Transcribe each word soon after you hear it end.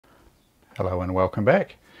Hello and welcome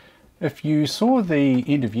back. If you saw the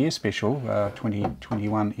end of year special,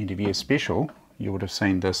 2021 end of year special, you would have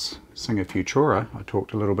seen this Singer Futura I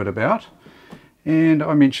talked a little bit about. And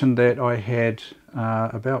I mentioned that I had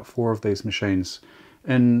about 4 of these machines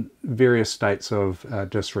in various states of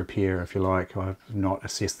disrepair, if you like. I've not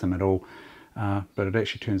assessed them at all, but it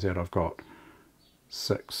actually turns out I've got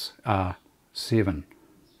 7,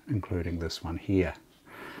 including this one here.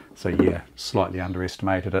 So yeah, slightly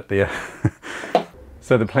underestimated it there.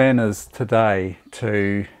 So the plan is today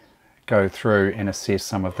to go through and assess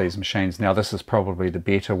some of these machines. Now this is probably the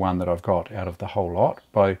better one that I've got out of the whole lot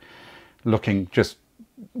by looking, just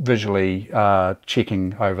visually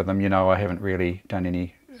checking over them. You know, I haven't really done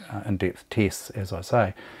any in-depth tests, as I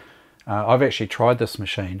say. I've actually tried this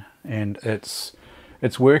machine and it's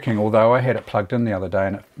working, although I had it plugged in the other day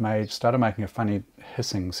and it started making a funny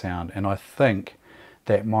hissing sound, and I think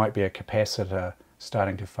that might be a capacitor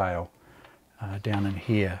starting to fail down in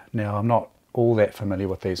here. Now I'm not all that familiar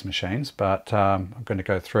with these machines, but I'm going to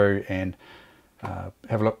go through and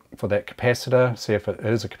have a look for that capacitor, see if it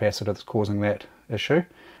is a capacitor that's causing that issue.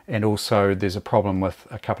 And also there's a problem with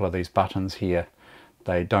a couple of these buttons here.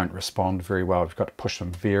 They don't respond very well. We've got to push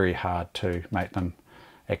them very hard to make them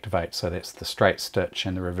activate. So that's the straight stitch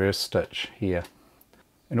and the reverse stitch here.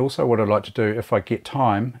 And also what I'd like to do, if I get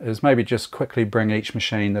time, is maybe just quickly bring each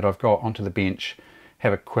machine that I've got onto the bench,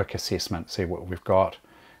 have a quick assessment, see what we've got,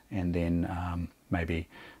 and then maybe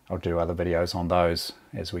I'll do other videos on those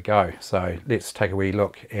as we go. So let's take a wee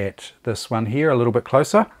look at this one here a little bit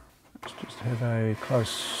closer. Let's just have a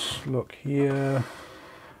close look here.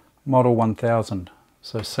 Model 1000.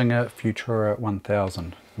 So Singer Futura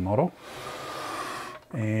 1000 model.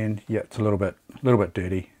 And yeah, it's a little bit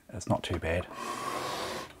dirty. It's not too bad.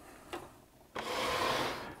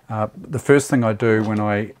 The first thing I do when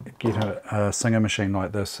I get a Singer machine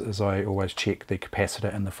like this is I always check the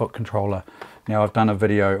capacitor in the foot controller. Now I've done a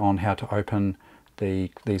video on how to open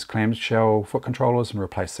these clamshell foot controllers and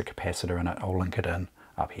replace the capacitor in it. I'll link it in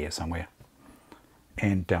up here somewhere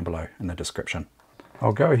and down below in the description.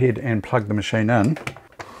 I'll go ahead and plug the machine in.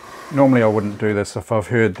 Normally I wouldn't do this. If I've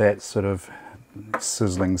heard that sort of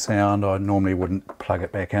sizzling sound, I normally wouldn't plug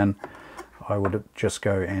it back in. I would just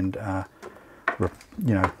go and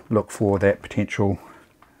look for that potential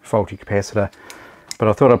faulty capacitor, but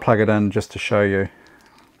I thought I'd plug it in just to show you,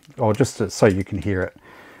 or just so you can hear it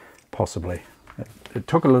possibly. It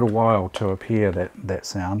took a little while to appear, that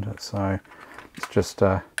sound, so let's just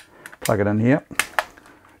plug it in here,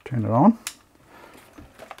 turn it on,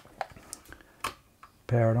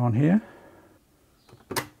 power it on here.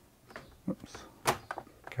 Oops,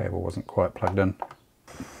 cable wasn't quite plugged in.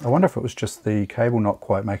 I wonder if it was just the cable not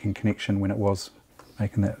quite making connection when it was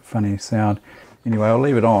making that funny sound. Anyway, I'll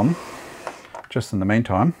leave it on just in the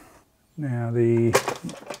meantime. Now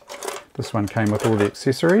this one came with all the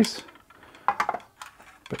accessories,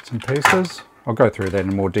 bits and pieces. I'll go through that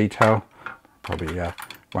in more detail. Probably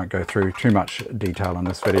won't go through too much detail in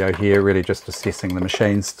this video here, really just assessing the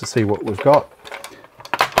machines to see what we've got.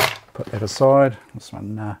 Put that aside. This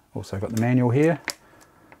one also got the manual here.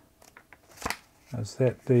 Is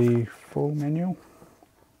that the full manual?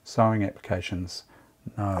 Sewing applications.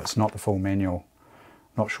 No, it's not the full manual.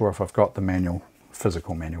 Not sure if I've got the manual,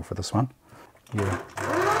 physical manual for this one. Yeah.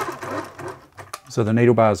 So the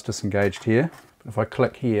needle bar is disengaged here. If I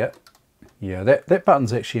click here, yeah, that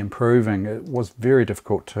button's actually improving. It was very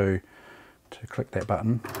difficult to click that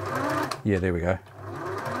button. Yeah, there we go.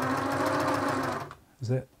 Is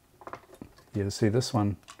that? Yeah, see this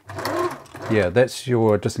one? Yeah, that's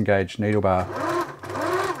your disengaged needle bar.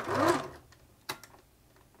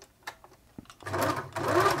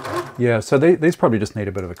 Yeah, so these probably just need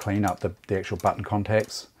a bit of a clean up, the actual button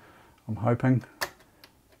contacts, I'm hoping.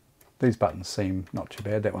 These buttons seem not too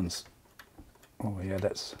bad. That one's, oh yeah,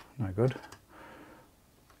 that's no good.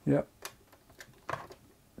 Yep.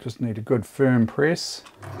 Just need a good firm press.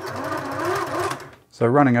 So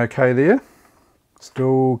running okay there.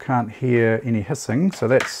 Still can't hear any hissing, so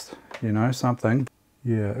that's, you know, something.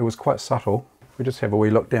 Yeah, it was quite subtle. We just have a wee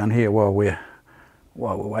look down here while we're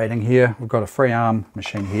waiting here. We've got a free arm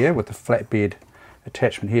machine here with the flatbed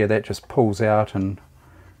attachment here. That just pulls out and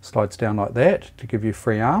slides down like that to give you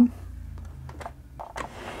free arm.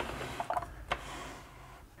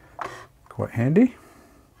 Quite handy.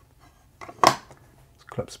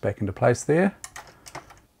 Clips back into place there.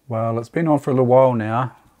 Well, it's been on for a little while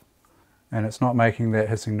now and it's not making that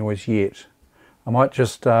hissing noise yet. I might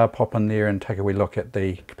just pop in there and take a wee look at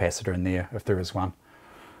the capacitor in there if there is one.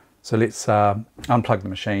 So let's unplug the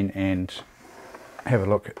machine and have a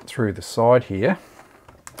look through the side here.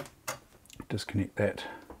 Disconnect that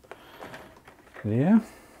there.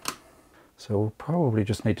 So we'll probably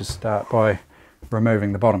just need to start by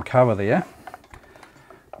removing the bottom cover there.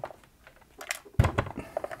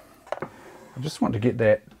 I just want to get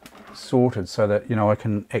that sorted so that, you know, I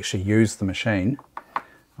can actually use the machine.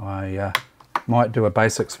 I might do a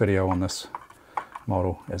basics video on this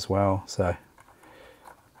model as well, so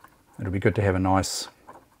it'll be good to have a nice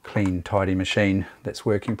clean tidy machine that's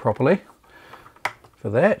working properly for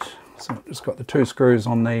that. So I've just got the 2 screws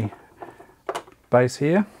on the base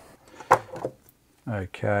here.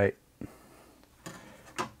 Okay,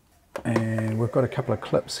 and we've got a couple of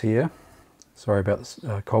clips here. Sorry about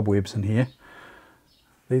the cobwebs in here.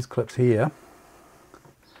 These clips here,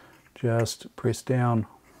 just press down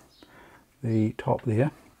the top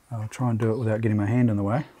there. I'll try and do it without getting my hand in the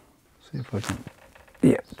way. See if I can,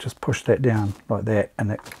 yeah, just push that down like that,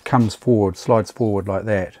 and it comes forward, slides forward like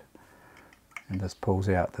that, and this pulls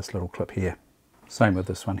out this little clip here. Same with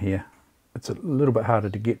this one here. It's a little bit harder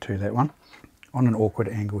to get to, that one, on an awkward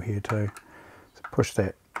angle here too. So push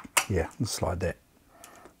that, yeah, and slide that,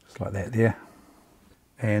 just like that there.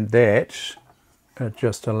 And that, it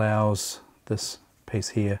just allows this piece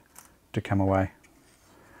here to come away.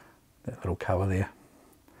 That little cover there,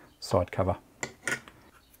 side cover.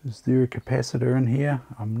 Is there a capacitor in here?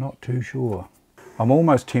 I'm not too sure. I'm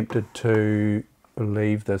almost tempted to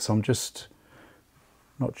leave this. I'm just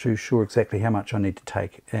not too sure exactly how much I need to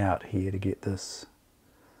take out here to get this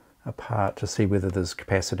apart, to see whether there's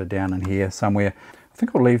capacitor down in here somewhere. I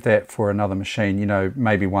think I'll leave that for another machine, you know,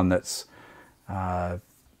 maybe one that's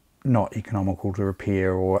not economical to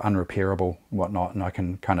repair or unrepairable and whatnot, and I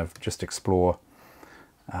can kind of just explore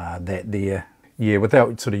that there. Yeah,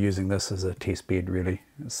 without sort of using this as a test bed really.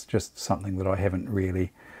 It's just something that I haven't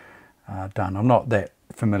really done. I'm not that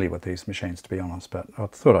familiar with these machines, to be honest, but I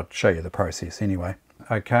thought I'd show you the process anyway.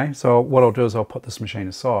 Okay, so what I'll do is I'll put this machine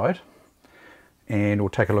aside and we'll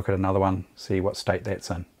take a look at another one, see what state that's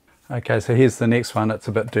in. Okay, so here's the next one. It's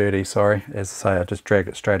a bit dirty, sorry. As I say, I just dragged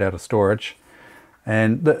it straight out of storage.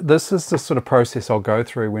 And this is the sort of process I'll go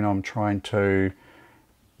through when I'm trying to,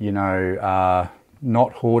 you know,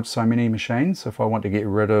 not hoard so many machines. If I want to get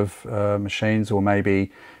rid of machines, or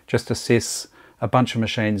maybe just assess a bunch of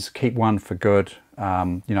machines, keep one for good,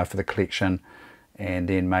 you know, for the collection, and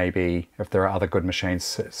then maybe if there are other good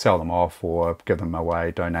machines, sell them off or give them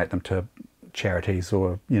away, donate them to charities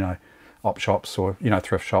or, you know, op shops or, you know,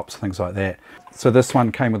 thrift shops, things like that. So this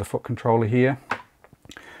one came with a foot controller here.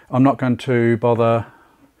 I'm not going to bother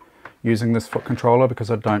using this foot controller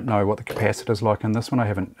because I don't know what the capacitor is like in this one. I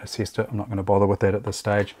haven't assessed it. I'm not going to bother with that at this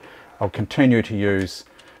stage. I'll continue to use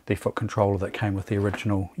the foot controller that came with the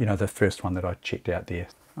original, you know, the first one that I checked out there.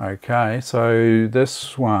 Okay, so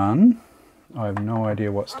this one, I have no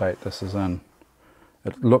idea what state this is in.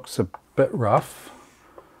 It looks a bit rough.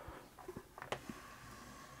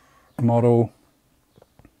 Model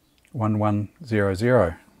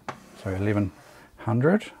 1100, so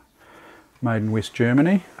 1100. Made in West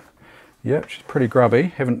Germany. Yep, she's pretty grubby.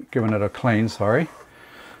 Haven't given it a clean, sorry.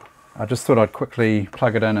 I just thought I'd quickly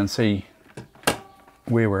plug it in and see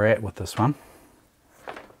where we're at with this one.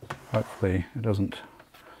 Hopefully it doesn't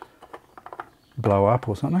blow up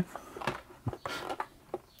or something.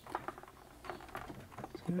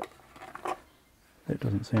 That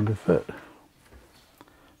doesn't seem to fit.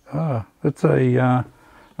 Ah, it's a,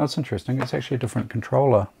 that's interesting. It's actually a different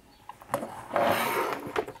controller.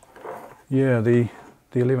 Yeah, the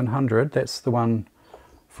 1100, that's the one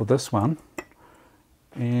for this one,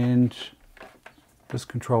 and this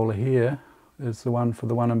controller here is the one for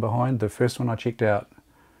the one in behind. The first one I checked out,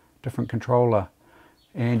 different controller.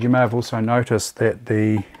 And you may have also noticed that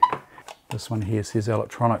this one here says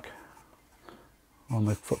electronic on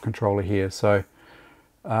the foot controller here. So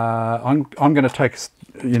I'm going to take,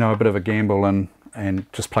 you know, a bit of a gamble and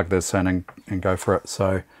just plug this in and go for it.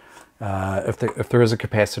 So if there is a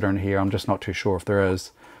capacitor in here, I'm just not too sure if there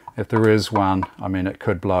is. If there is one, I mean, it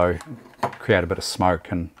could blow, create a bit of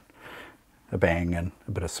smoke and a bang and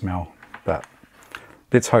a bit of smell, but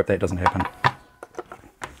let's hope that doesn't happen.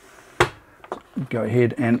 Go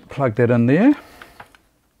ahead and plug that in there.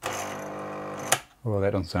 Oh,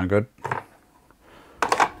 that doesn't sound good.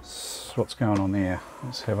 So what's going on there?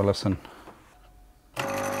 Let's have a listen.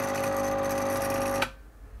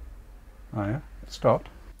 Oh yeah, it stopped.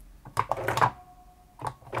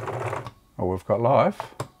 Oh, we've got live.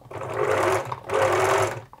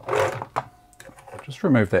 Just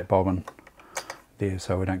remove that bobbin there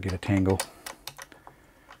so we don't get a tangle.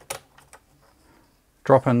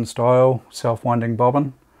 Drop-in style self-winding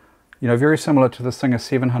bobbin. You know, very similar to the Singer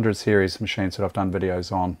 700 series machines that I've done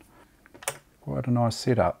videos on. Quite a nice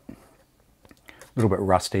setup. A little bit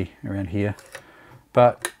rusty around here.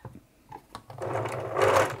 But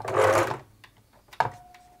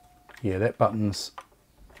yeah, that button's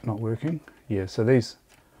not working. Yeah, so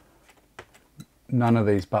none of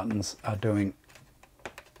these buttons are doing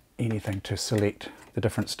anything to select the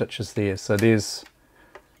different stitches there. So there's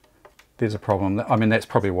a problem. I mean, that's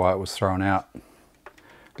probably why it was thrown out.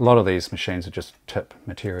 A lot of these machines are just tip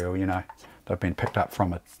material, you know. They've been picked up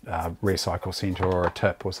from a recycle centre or a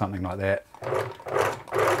tip or something like that.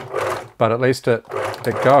 But at least it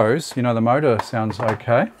goes. You know, the motor sounds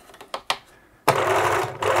okay.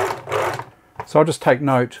 So I'll just take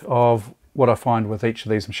note of what I find with each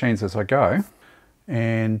of these machines as I go.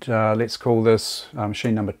 And let's call this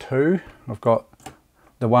machine number 2. I've got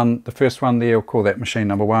the first one there, we'll call that machine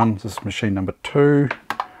number 1. This is machine number 2.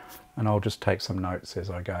 And I'll just take some notes as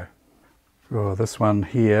I go. Oh, this one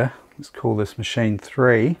here, let's call this machine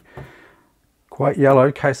 3. Quite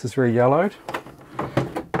yellow, case is very yellowed.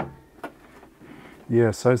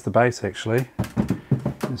 Yeah, so's the base actually.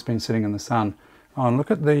 It's been sitting in the sun. Oh, and look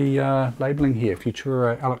at the labelling here,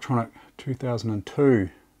 Futura Electronic 2002.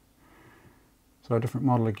 So a different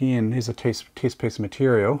model again. Here's a test piece of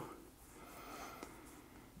material.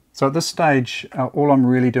 So at this stage, all I'm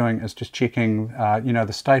really doing is just checking, you know,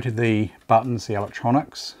 the state of the buttons, the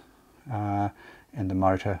electronics, and the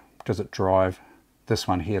motor. Does it drive? This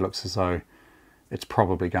one here looks as though it's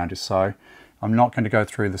probably going to sew. I'm not going to go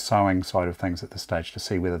through the sewing side of things at this stage to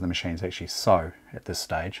see whether the machines actually sew at this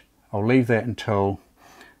stage. I'll leave that until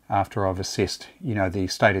after I've assessed, you know, the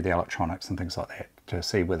state of the electronics and things like that to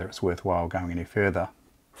see whether it's worthwhile going any further.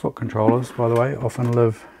 Foot controllers, by the way, often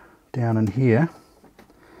live down in here.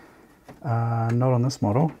 Not on this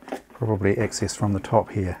model, probably accessed from the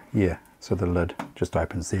top here. Yeah, so the lid just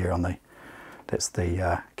opens there on that's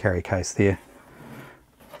the carry case there.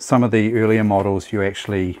 Some of the earlier models you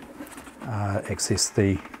actually access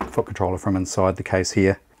the foot controller from inside the case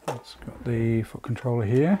here. It's got the foot controller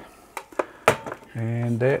here,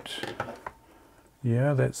 and that,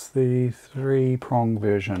 yeah, that's the 3-prong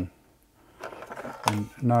version, and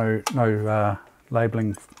no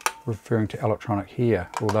labelling referring to electronic here,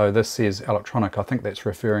 although this says electronic. I think that's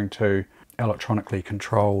referring to electronically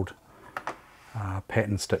controlled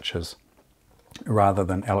pattern stitches rather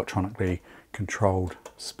than electronically controlled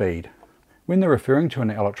speed. When they're referring to an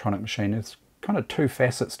electronic machine, it's kind of two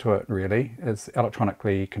facets to it really. It's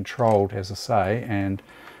electronically controlled, as I say, and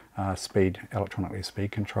electronically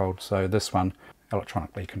speed controlled. So this one,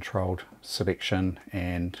 electronically controlled selection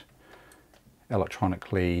and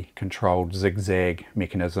electronically controlled zigzag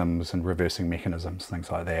mechanisms and reversing mechanisms, things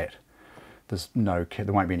like that.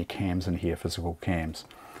 There won't be any cams in here, physical cams.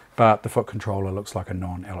 But the foot controller looks like a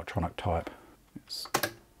non-electronic type.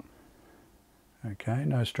 Okay,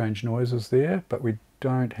 no strange noises there, but we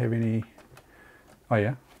don't have any. Oh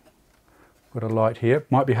yeah, got a light here.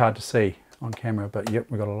 Might be hard to see on camera, but yep,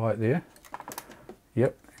 we've got a light there.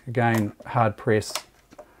 Yep, again, hard press,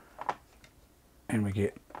 and we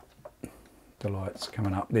get the lights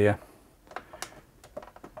coming up there.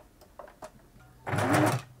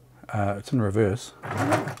 It's in reverse.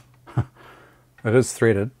 It is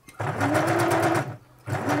threaded.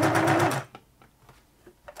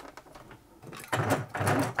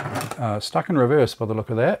 Stuck in reverse by the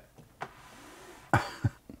look of that.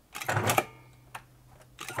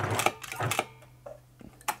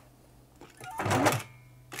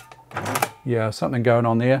 Yeah, something going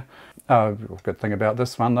on there. Good thing about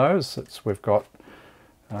this one though is we've got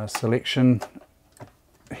selection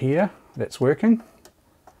here that's working.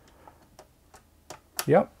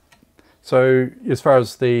 Yep. So as far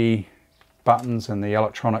as the buttons and the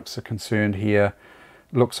electronics are concerned here,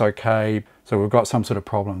 looks okay. So we've got some sort of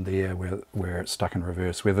problem there where it's stuck in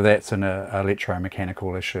reverse. Whether that's an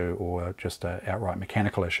electromechanical issue or just an outright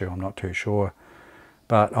mechanical issue, I'm not too sure.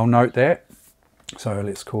 But I'll note that. So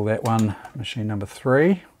let's call that one machine number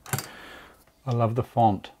 3. I love the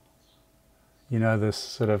font. You know, this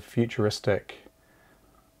sort of futuristic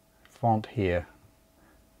font here.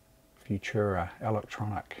 Futura,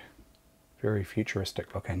 electronic. Very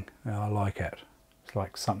futuristic looking. I like it. It's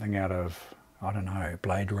like something out of, I don't know,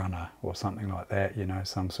 Blade Runner or something like that, you know,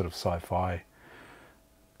 some sort of sci-fi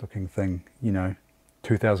looking thing, you know,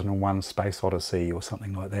 2001 Space Odyssey or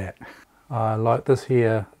something like that. I like this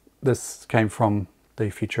here. This came from the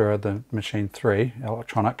Futura, the Machine 3,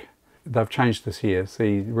 electronic. They've changed this here.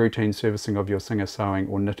 See, routine servicing of your Singer sewing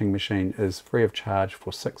or knitting machine is free of charge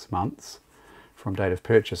for 6 months from date of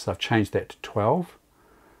purchase. I've changed that to 12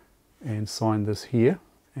 and signed this here.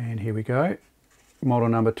 And here we go. Model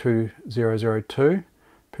number 2002,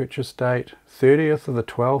 purchase date 30th of the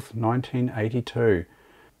 12th, 1982.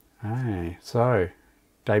 Hey, so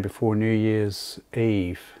day before New Year's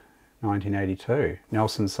Eve 1982.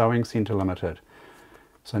 Nelson Sewing Centre Limited.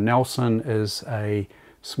 So Nelson is a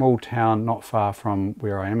small town not far from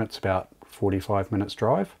where I am. It's about 45 minutes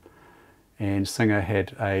drive, and Singer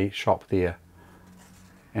had a shop there.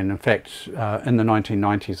 And in fact, in the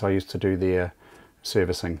 1990s I used to do their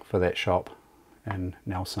servicing for that shop in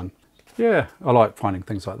Nelson. Yeah, I like finding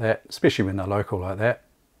things like that, especially when they're local like that.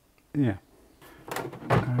 Yeah.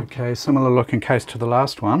 Okay, similar looking case to the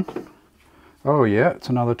last one. Oh yeah, it's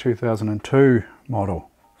another 2002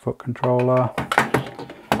 model. Foot controller.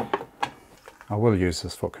 I will use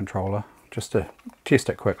this foot controller just to test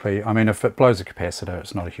it quickly. I mean, if it blows a capacitor,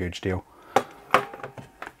 it's not a huge deal.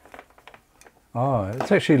 Oh,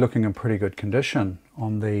 it's actually looking in pretty good condition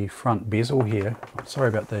on the front bezel here. Sorry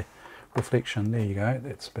about the reflection. There you go,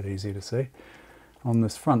 that's a bit easy to see. On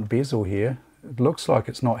this front bezel here, it looks like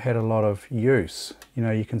it's not had a lot of use. You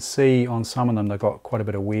know, you can see on some of them they've got quite a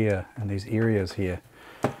bit of wear in these areas here.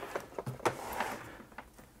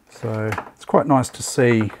 So it's quite nice to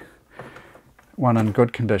see one in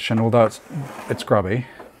good condition, although it's grubby.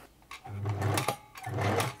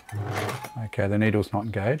 Okay, the needle's not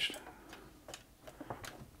engaged.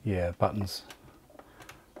 Yeah, button's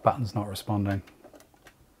not responding.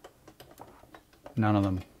 None of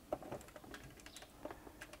them.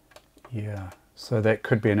 Yeah, so that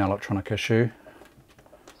could be an electronic issue,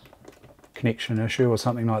 connection issue or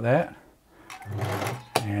something like that.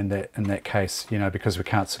 And that, in that case, you know, because we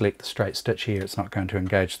can't select the straight stitch here, it's not going to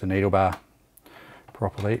engage the needle bar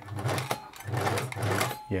properly.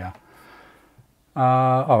 Yeah.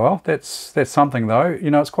 Oh well, that's something though.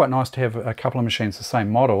 You know, it's quite nice to have a couple of machines the same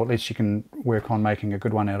model. At least you can work on making a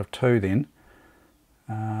good one out of two then.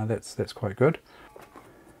 That's quite good.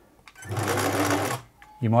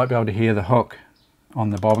 You might be able to hear the hook on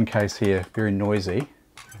the bobbin case here, very noisy.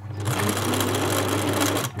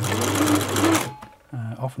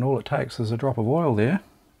 Often all it takes is a drop of oil there.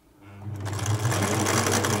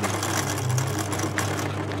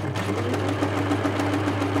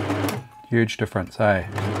 Huge difference, eh?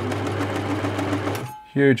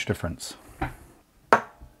 Huge difference.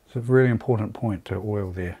 It's a really important point to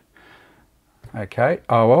oil there. Okay,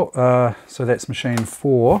 oh well, so that's machine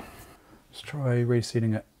 4. Let's try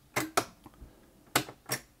resetting it.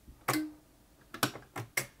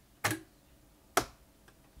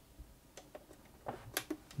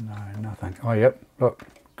 No, nothing. Oh yep, look,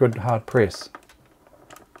 good hard press.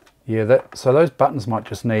 Yeah, so those buttons might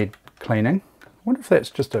just need cleaning. I wonder if that's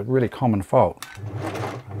just a really common fault.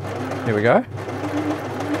 There we go.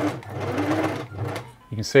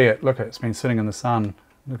 You can see it, look, it's been sitting in the sun.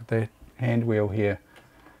 Look at the hand wheel here.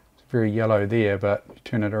 It's very yellow there, but you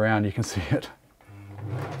turn it around, you can see it.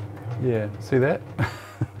 Yeah, see that?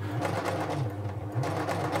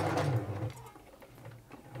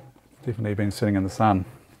 Definitely been sitting in the sun.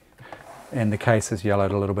 And the case is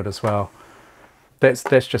yellowed a little bit as well. That's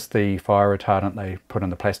just the fire retardant they put in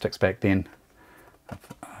the plastics back then.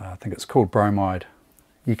 I think it's called bromide.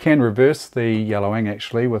 You can reverse the yellowing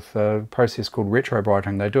actually with a process called retro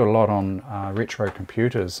brightening. They do a lot on retro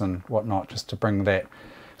computers and whatnot, just to bring that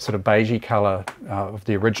sort of beigey colour of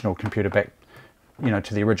the original computer back, you know,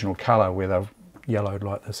 to the original colour where they've yellowed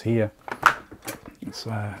like this here. It's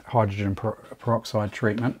hydrogen peroxide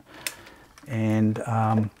treatment. And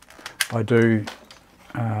I do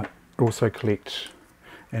also collect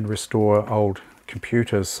and restore old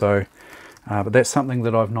computers, so but that's something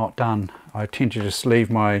that I've not done. I tend to just leave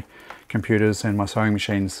my computers and my sewing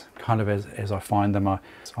machines kind of as I find them.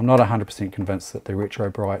 I'm not 100% convinced that the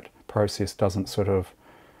retro-bright process doesn't sort of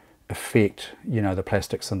affect, you know, the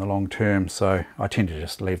plastics in the long term, so I tend to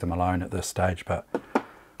just leave them alone at this stage. But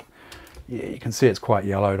yeah, you can see it's quite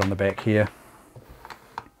yellowed on the back here.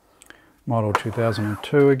 Model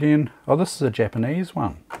 2002 again. Oh, this is a Japanese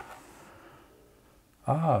one.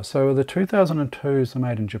 Ah, so the 2002s are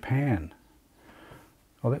made in Japan.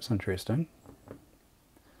 Oh, that's interesting.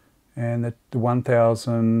 And the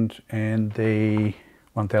 1000 and the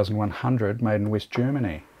 1100 made in West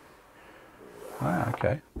Germany. Ah,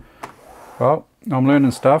 okay. Well, I'm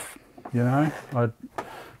learning stuff, you know.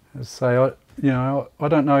 I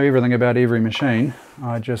don't know everything about every machine.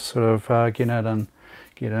 I just sort of get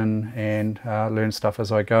in and learn stuff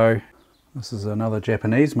as I go. This is another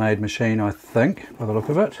Japanese made machine, I think, by the look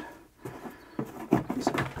of it. Let's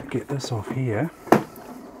get this off here.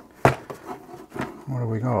 What have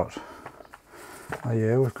we got? Oh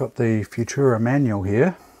yeah, we've got the Futura manual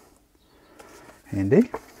here. Handy.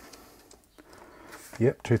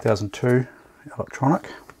 Yep, 2002 electronic.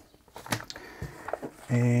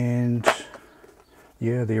 And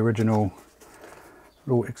yeah, the original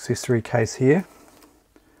little accessory case here.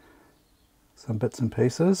 some bits and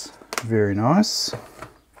pieces. Very nice.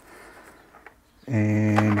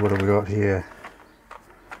 And what have we got here?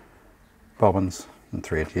 Bobbins and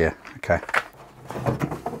thread, yeah, okay.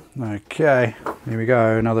 Okay, here we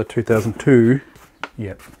go, another 2002.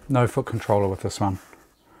 Yep, no foot controller with this one.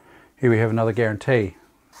 Here we have another guarantee.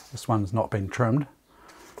 This one's not been trimmed.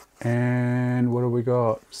 And what have we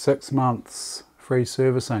got? 6 months free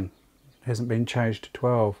servicing. Hasn't been changed to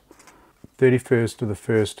 12. 31st of the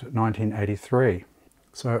 1st, 1983.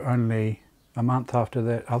 So only a month after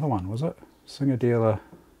that other one, was it? Singer dealer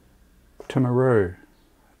Timaru.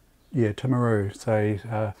 Yeah, Timaru, it's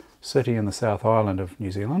a city in the South Island of New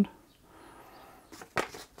Zealand.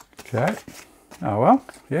 Okay. Oh well,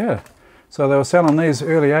 yeah. So they were selling these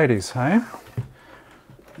early 80s, hey?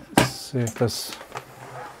 Let's see if this...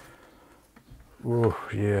 Oh,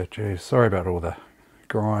 yeah, geez. Sorry about all the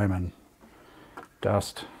grime and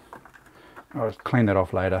dust. I'll clean that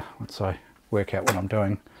off later once I work out what I'm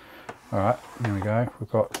doing. Alright, there we go.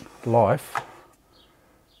 We've got Life.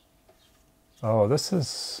 Oh, this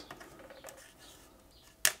is...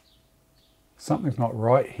 Something's not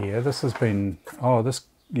right here. This has been... Oh, this...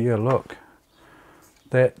 Yeah, look.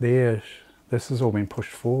 That there... This has all been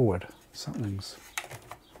pushed forward. Something's...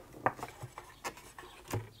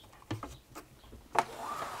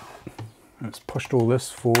 It's pushed all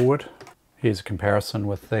this forward. Here's a comparison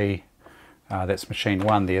with the... that's machine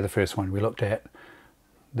 1 there, the first one we looked at.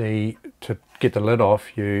 To get the lid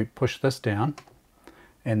off, you push this down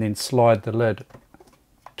and then slide the lid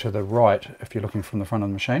to the right if you're looking from the front of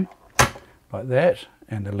the machine, like that,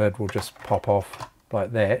 and the lid will just pop off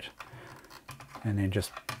like that. And then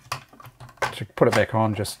just to put it back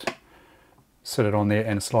on, just sit it on there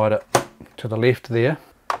and slide it to the left there.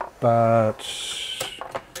 But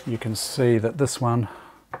you can see that this one,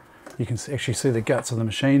 you can actually see the guts of the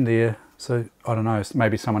machine there. So I don't know,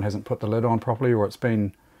 maybe someone hasn't put the lid on properly, or it's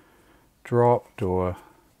been dropped, or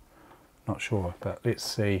not sure, but let's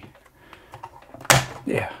see.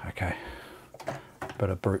 Yeah, okay,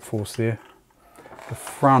 bit of brute force there. The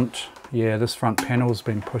front, yeah, this front panel's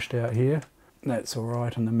been pushed out here. That's all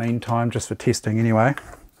right in the meantime, just for testing anyway.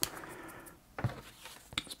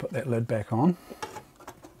 Let's put that lid back on.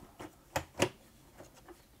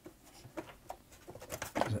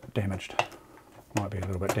 Is it damaged? Might be a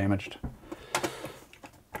little bit damaged.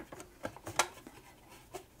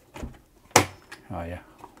 Oh yeah,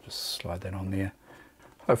 just slide that on there.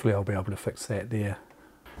 Hopefully I'll be able to fix that there.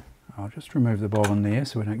 I'll just remove the bobbin there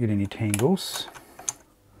so we don't get any tangles.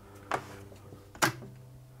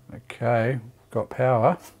 Okay, got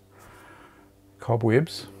power.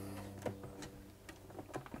 Cobwebs.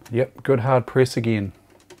 Yep, good hard press again.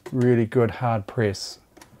 Really good hard press.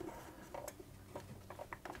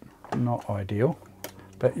 Not ideal,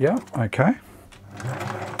 but yeah, okay.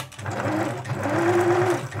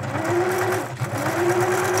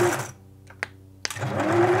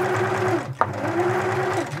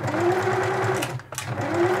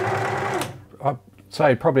 I'd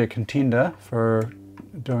say probably a contender for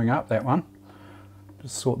doing up that one.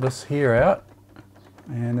 Just sort this here out,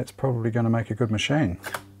 and it's probably going to make a good machine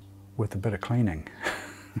with a bit of cleaning.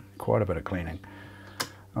 Quite a bit of cleaning.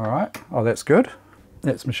 Alright, oh that's good.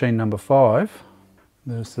 That's machine number 5.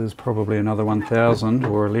 This is probably another 1000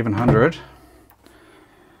 or 1100.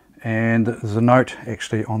 And there's a note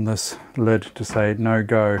actually on this lid to say no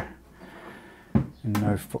go and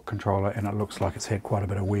no foot controller, and it looks like it's had quite a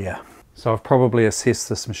bit of wear. So I've probably assessed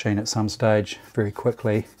this machine at some stage very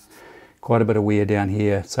quickly. Quite a bit of wear down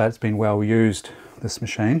here, so it's been well used, this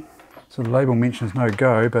machine. So the label mentions no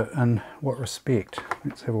go, but in what respect?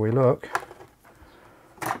 Let's have a wee look.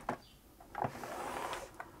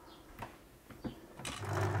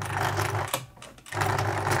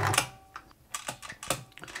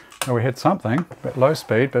 Now we had something at low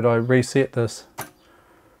speed, but I reset this.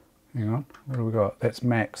 Hang on, what do we got? That's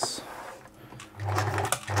max.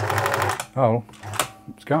 Oh,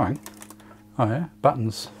 it's going. Oh yeah,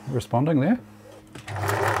 buttons responding there.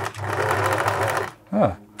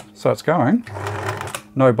 Ah, so it's going.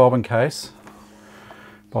 No bobbin case.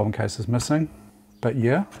 Bobbin case is missing. But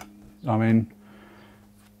yeah, I mean,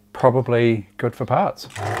 probably good for parts.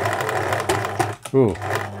 Ooh.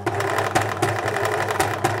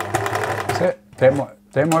 That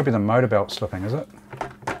might be the motor belt slipping, is it?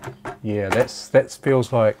 Yeah, that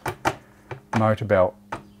feels like motor belt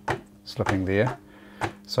slipping there.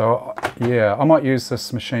 So yeah, I might use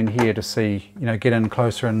this machine here to see, you know, get in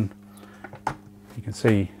closer, and you can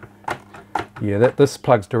see, yeah, this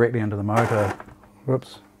plugs directly into the motor.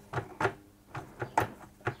 Whoops.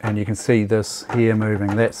 And you can see this here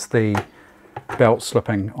moving. That's the belt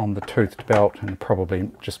slipping on the toothed belt and probably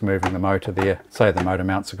just moving the motor there. Say the motor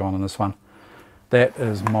mounts are gone on this one. That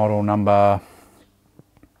is model number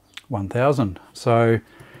 1000. So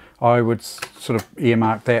I would sort of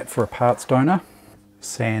earmark that for a parts donor.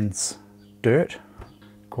 Sans dirt,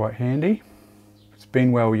 quite handy. It's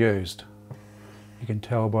been well used. You can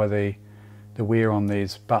tell by the wear on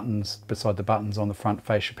these buttons, beside the buttons on the front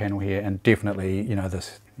fascia panel here, and definitely, you know,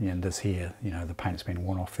 this here, you know, the paint's been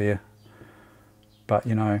worn off there. But,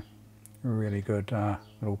 you know, really good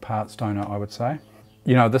little parts donor, I would say.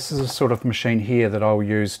 You know, this is a sort of machine here that I'll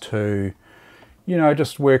use to, you know,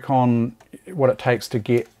 just work on what it takes to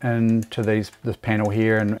get into this panel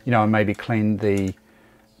here, and, you know, maybe clean the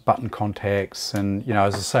button contacts and, you know,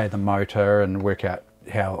 as I say, the motor, and work out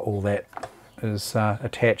how all that is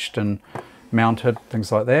attached and mounted,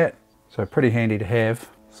 things like that. So pretty handy to have.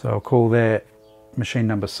 So I'll call that machine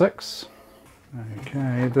number 6.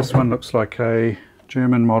 Okay, this one looks like a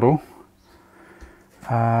German model.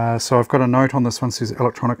 So I've got a note on this one, says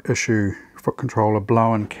electronic issue, foot controller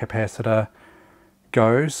blown capacitor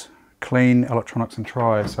goes, clean electronics and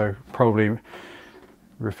try. So probably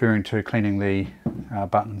referring to cleaning the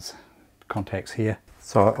buttons contacts here.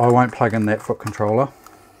 So I won't plug in that foot controller.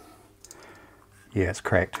 Yeah, it's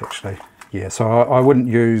cracked actually. Yeah, so I wouldn't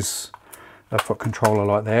use a foot controller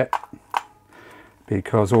like that,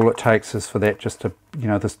 because all it takes is for that just to, you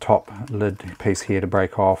know, this top lid piece here to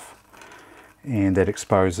break off, and that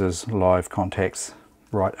exposes live contacts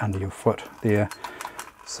right under your foot there.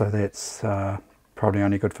 So that's probably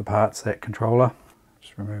only good for parts, that controller.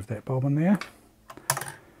 Just remove that bob in there.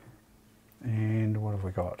 And what have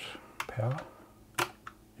we got? Power.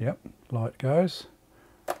 Yep, light goes.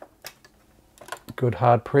 Good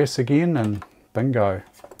hard press again, and bingo.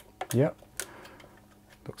 Yep,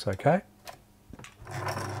 looks okay. Bit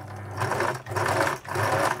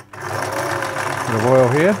of oil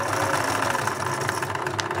here.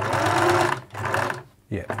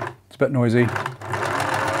 Yeah, it's a bit noisy.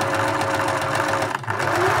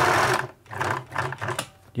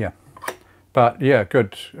 Yeah, but yeah, a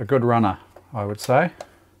good runner, I would say.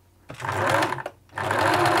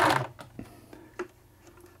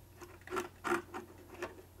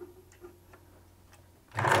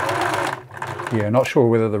 Yeah, not sure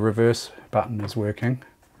whether the reverse button is working.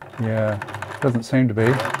 Yeah, doesn't seem to be.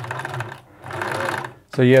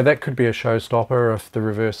 So yeah, that could be a showstopper if the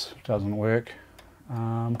reverse doesn't work.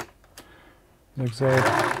 Zigzag,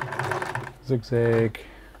 zigzag.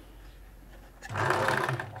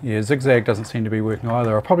 Yeah, zigzag doesn't seem to be working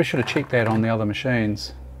either. I probably should have checked that on the other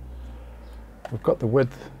machines. We've got the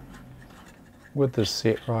width is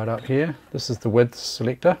set right up here. This is the width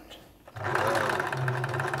selector.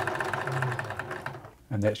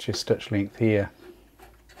 And that's your stitch length here,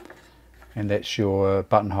 and that's your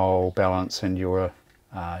buttonhole balance and your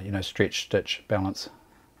you know, stretch stitch balance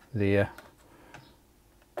there.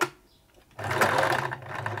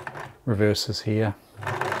 Reverse is here.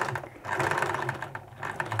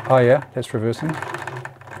 Oh yeah, that's reversing.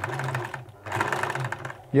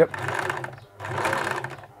 Yep,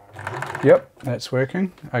 that's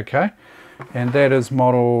working. Okay, and that is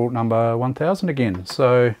model number 1000 again.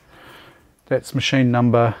 So that's machine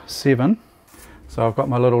number 7. So I've got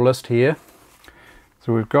my little list here.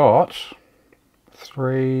 So we've got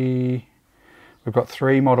three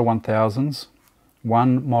model 1000s,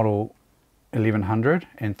 1 model 1100,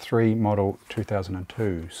 and 3 model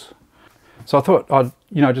 2002s. So I thought I'd,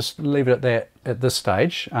 you know, just leave it at that at this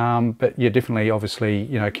stage. But yeah, definitely, obviously,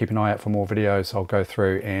 you know, keep an eye out for more videos. I'll go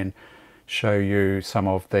through and show you some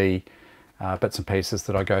of the bits and pieces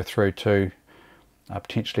that I go through to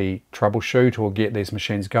potentially troubleshoot or get these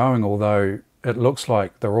machines going, although it looks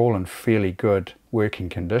like they're all in fairly good working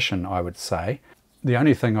condition, I would say. The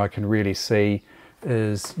only thing I can really see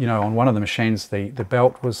is, you know, on one of the machines the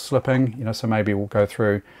belt was slipping, you know, so maybe we'll go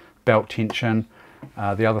through belt tension.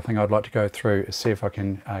 The other thing I'd like to go through is see if I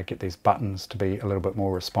can get these buttons to be a little bit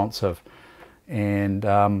more responsive. And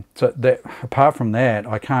so that, apart from that,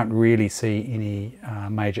 I can't really see any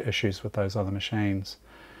major issues with those other machines.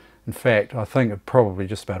 In fact, I think probably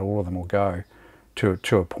just about all of them will go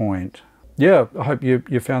to a point. Yeah, I hope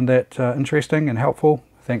you found that interesting and helpful.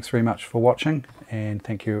 Thanks very much for watching, and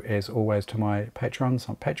thank you as always to my patrons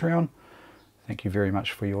on Patreon. Thank you very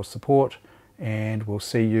much for your support, and we'll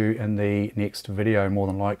see you in the next video. More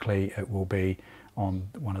than likely it will be on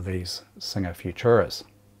one of these Singer Futuras.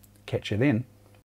 Catch you then.